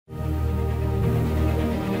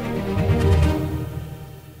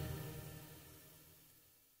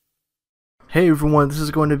Hey everyone, this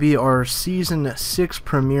is going to be our Season 6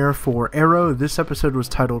 premiere for Arrow. This episode was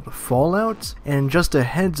titled Fallout, and just a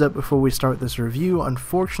heads up before we start this review,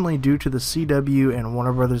 unfortunately due to the CW and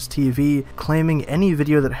Warner Brothers TV claiming any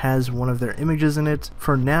video that has one of their images in it,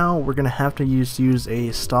 for now we're going to have to use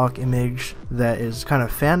a stock image that is kind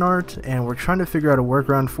of fan art, and we're trying to figure out a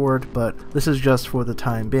workaround for it, but this is just for the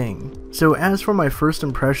time being. So as for my first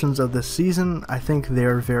impressions of this season, I think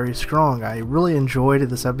they're very strong. I really enjoyed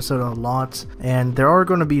this episode a lot, and there are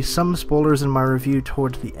going to be some spoilers in my review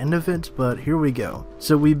towards the end of it, but here we go.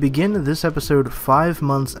 So we begin this episode 5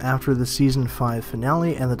 months after the Season 5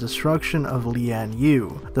 finale and the destruction of Lian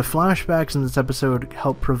Yu. The flashbacks in this episode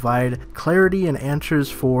help provide clarity and answers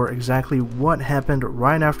for exactly what happened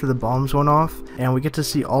right after the bombs went off, and we get to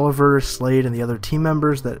see Oliver, Slade, and the other team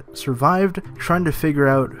members that survived trying to figure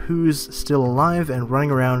out who's still alive and running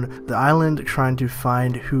around the island trying to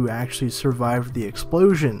find who actually survived the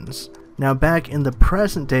explosions. Now back in the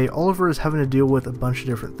present day, Oliver is having to deal with a bunch of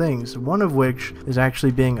different things, one of which is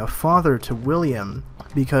actually being a father to William,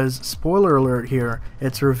 because, spoiler alert here,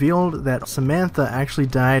 it's revealed that Samantha actually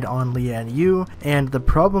died on Lian Yu, and the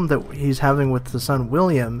problem that he's having with the son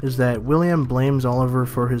William is that William blames Oliver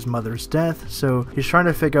for his mother's death, so he's trying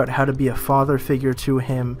to figure out how to be a father figure to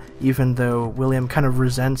him, even though William kind of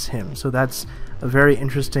resents him. So that's a very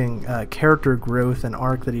interesting character growth and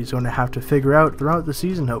arc that he's going to have to figure out throughout the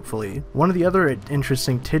season, hopefully. One of the other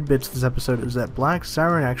interesting tidbits this episode is that Black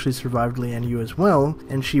Siren actually survived Lian Yu as well,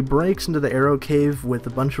 and she breaks into the Arrow Cave with a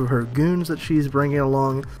bunch of her goons that she's bringing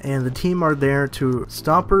along, and the team are there to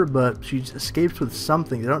stop her, but she escapes with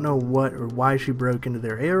something. They don't know what or why she broke into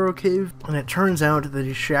their Arrow Cave, and it turns out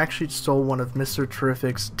that she actually stole one of Mr.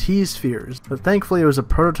 Terrific's T-spheres. But thankfully it was a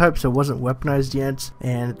prototype, so it wasn't weaponized yet,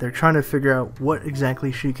 and they're trying to figure out what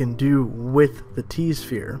exactly she can do with the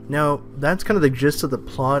T-sphere. Now, that's kind of the gist of the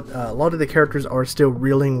plot. A lot of the characters are still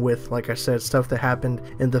reeling with, like I said, stuff that happened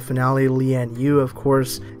in the finale. Lian Yu, of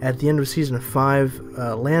course, at the end of Season 5,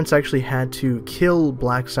 Lance actually had to kill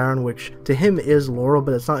Black Siren, which to him is Laurel,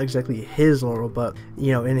 but it's not exactly his Laurel, but,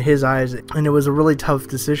 you know, in his eyes, and it was a really tough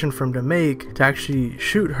decision for him to make, to actually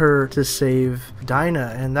shoot her to save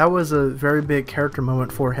Dinah, and that was a very big character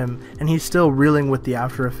moment for him, and he's still reeling with the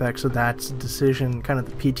after effects of that decision, kind of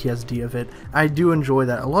the PTSD of it. I do enjoy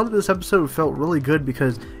that. A lot of this episode felt really good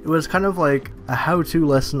because it was kind of like a how-to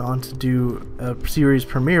lesson on to do a series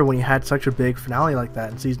premiere when you had such a big finale like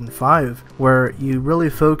that in Season 5, where you really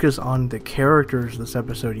focus on the characters this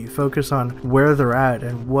episode. You focus on where they're at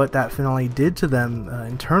and what that finale did to them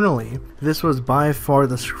internally. This was by far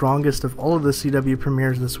the strongest of all of the CW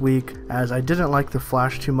premieres this week, as I didn't like The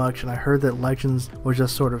Flash too much, and I heard that Legends was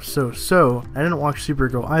just sort of so-so. I didn't watch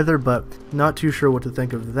Supergirl either, but not too sure what to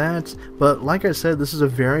think of that. But like I said, this is a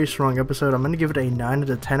very strong episode. I'm going to give it a 9 out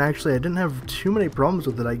of 10 actually. I didn't have too many problems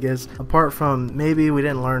with it, I guess, apart from maybe we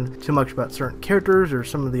didn't learn too much about certain characters, or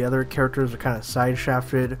some of the other characters are kind of side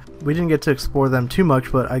shafted. We didn't get to explore them too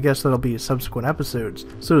much, but I guess that'll be subsequent episodes.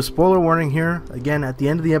 So spoiler warning here, again, at the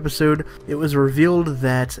end of the episode, it was revealed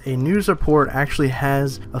that a news report actually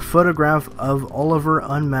has a photograph of Oliver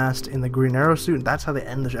unmasked in the Green Arrow suit, and that's how they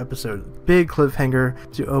end this episode. Big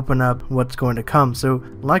cliffhanger to open up what's going to come. So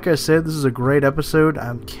like I said, this is a great episode.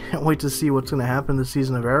 I can't wait to see what's going to happen this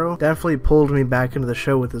season of Arrow. Definitely pulled me back into the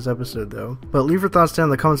show with this episode though. But leave your thoughts down in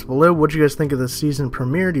the comments below. What do you guys think of this season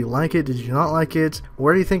premiere? Do you like it? Did you not like it?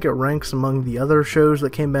 Where do you think it ranks among the other shows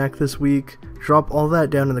that came back this week? Drop all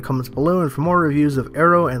that down in the comments below, and for more reviews of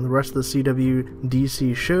Arrow and the rest of the CW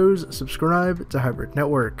DC shows, subscribe to Hybrid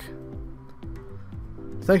Network.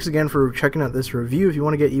 Thanks again for checking out this review. If you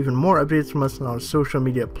want to get even more updates from us on our social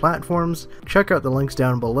media platforms, check out the links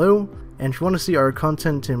down below. And if you want to see our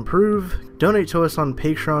content improve, donate to us on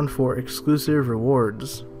Patreon for exclusive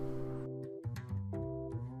rewards.